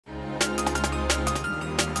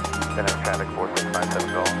Venice traffic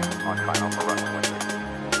 4657 Golf on final for runway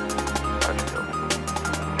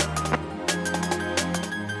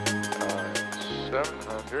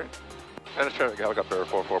 700. Venice traffic helicopter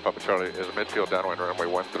 44 Papa Charlie is a midfield downwind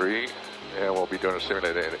runway 13, and we'll be doing a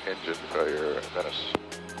simulated engine failure at Venice.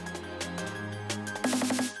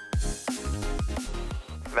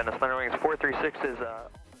 Venice Thunderwings 436 is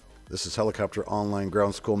This is Helicopter Online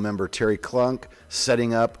Ground School member Terry Klunk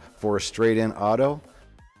setting up for a straight-in auto.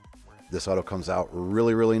 This auto comes out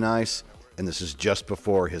really, really nice, and this is just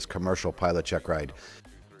before his commercial pilot check ride.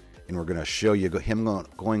 And we're going to show you him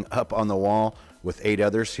going up on the wall with 8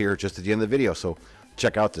 others here just at the end of the video. So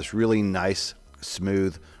check out this really nice,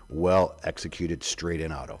 smooth, well-executed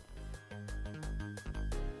straight-in auto.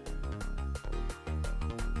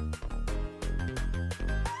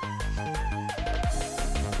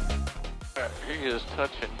 He is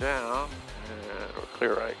touching down, and we're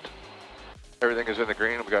clear right. Everything is in the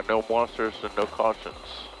green. We got no monsters and no cautions.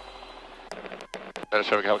 Venice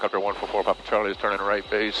traffic helicopter 144 Papa Charlie is turning right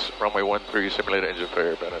base, runway 13, simulated engine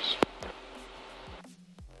failure, Venice.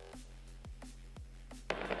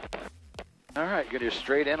 All right, good. You're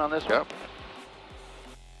straight in on this one? Yep.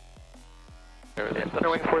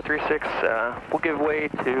 Thunderwings 436. We'll give way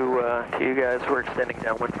to you guys. We're extending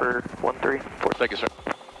downwind for 13. Thank you, sir.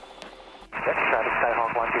 Traffic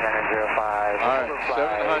Skyhawk 12905. All right,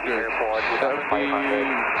 700.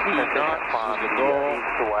 72 knots is the goal.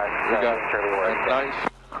 We got a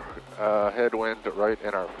nice headwind right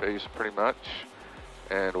in our face, pretty much.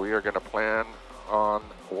 And we are going to plan on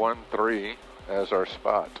 13 as our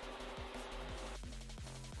spot.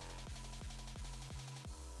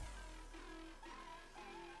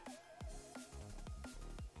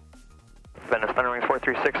 Venice Thunderwings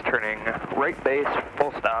 436 turning right base,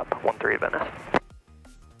 full stop, 13 Venice.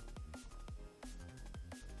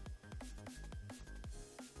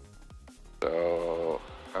 So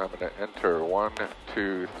I'm going to enter 1,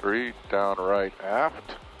 2, 3, down right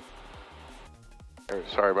aft.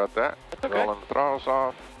 Sorry about that. Okay. Rolling the throttles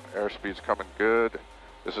off. Airspeed's coming good.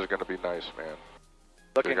 This is going to be nice, man.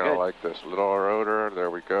 Looking You're going good. to like this. Little rotor. There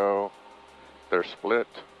we go. They're split.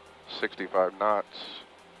 65 knots.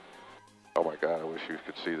 Oh my God, I wish you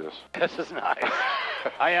could see this. This is nice.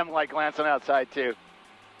 I am like glancing outside too.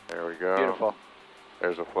 There we go. Beautiful.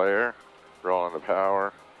 There's a flare. Rolling the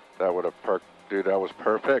power. That would have perked. Dude, that was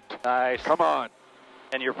perfect. Nice. Come on.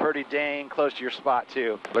 And you're pretty dang close to your spot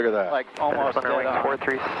too. Look at that. Like almost dead Thunderwings on.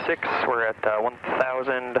 436. We're at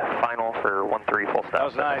 1000 final for 13 full stop. That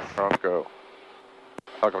was nice. On the go.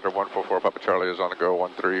 Helicopter 144 Papa Charlie is on the go.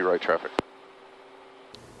 13 right traffic.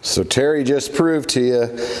 So Terry just proved to you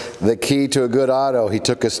the key to a good auto. He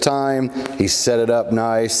took his time, he set it up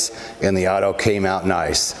nice, and the auto came out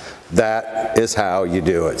nice. That is how you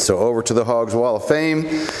do it. So over to the Hogs Wall of Fame.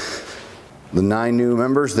 The 9 new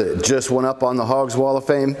members that just went up on the Hogs Wall of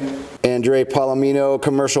Fame. Andre Palomino,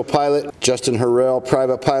 commercial pilot. Justin Harrell,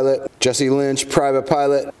 private pilot. Jesse Lynch, private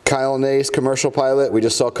pilot. Kyle Nace, commercial pilot. We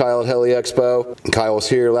just saw Kyle at Heli Expo. Kyle was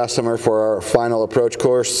here last summer for our final approach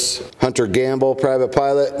course. Hunter Gamble, private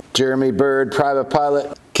pilot. Jeremy Bird, private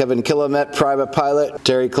pilot. Kevin Killamet, private pilot.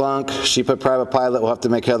 Terry Klunk, Sheepa, private pilot. We'll have to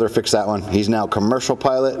make Heather fix that one. He's now commercial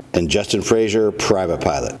pilot. And Justin Frazier, private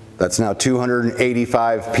pilot. That's now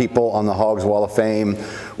 285 people on the Hogs Wall of Fame.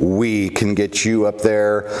 We can get you up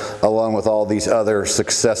there along with all these other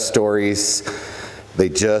success stories. They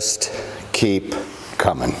just keep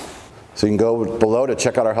coming. So you can go below to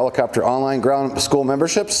check out our Helicopter Online Ground School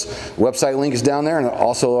memberships. Website link is down there, and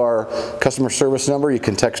also our customer service number. You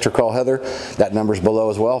can text or call Heather. That number's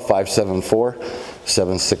below as well,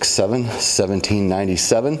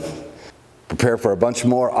 574-767-1797. Prepare for a bunch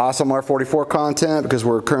more awesome R44 content because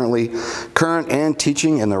we're currently current and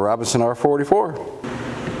teaching in the Robinson R44.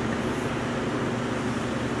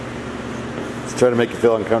 Let's try to make you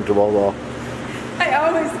feel uncomfortable though. I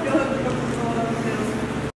always feel uncomfortable.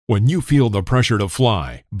 When you feel the pressure to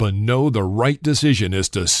fly, but know the right decision is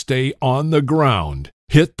to stay on the ground,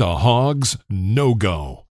 hit the Hogs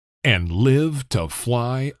no-go and live to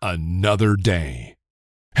fly another day.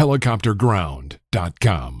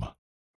 Helicopterground.com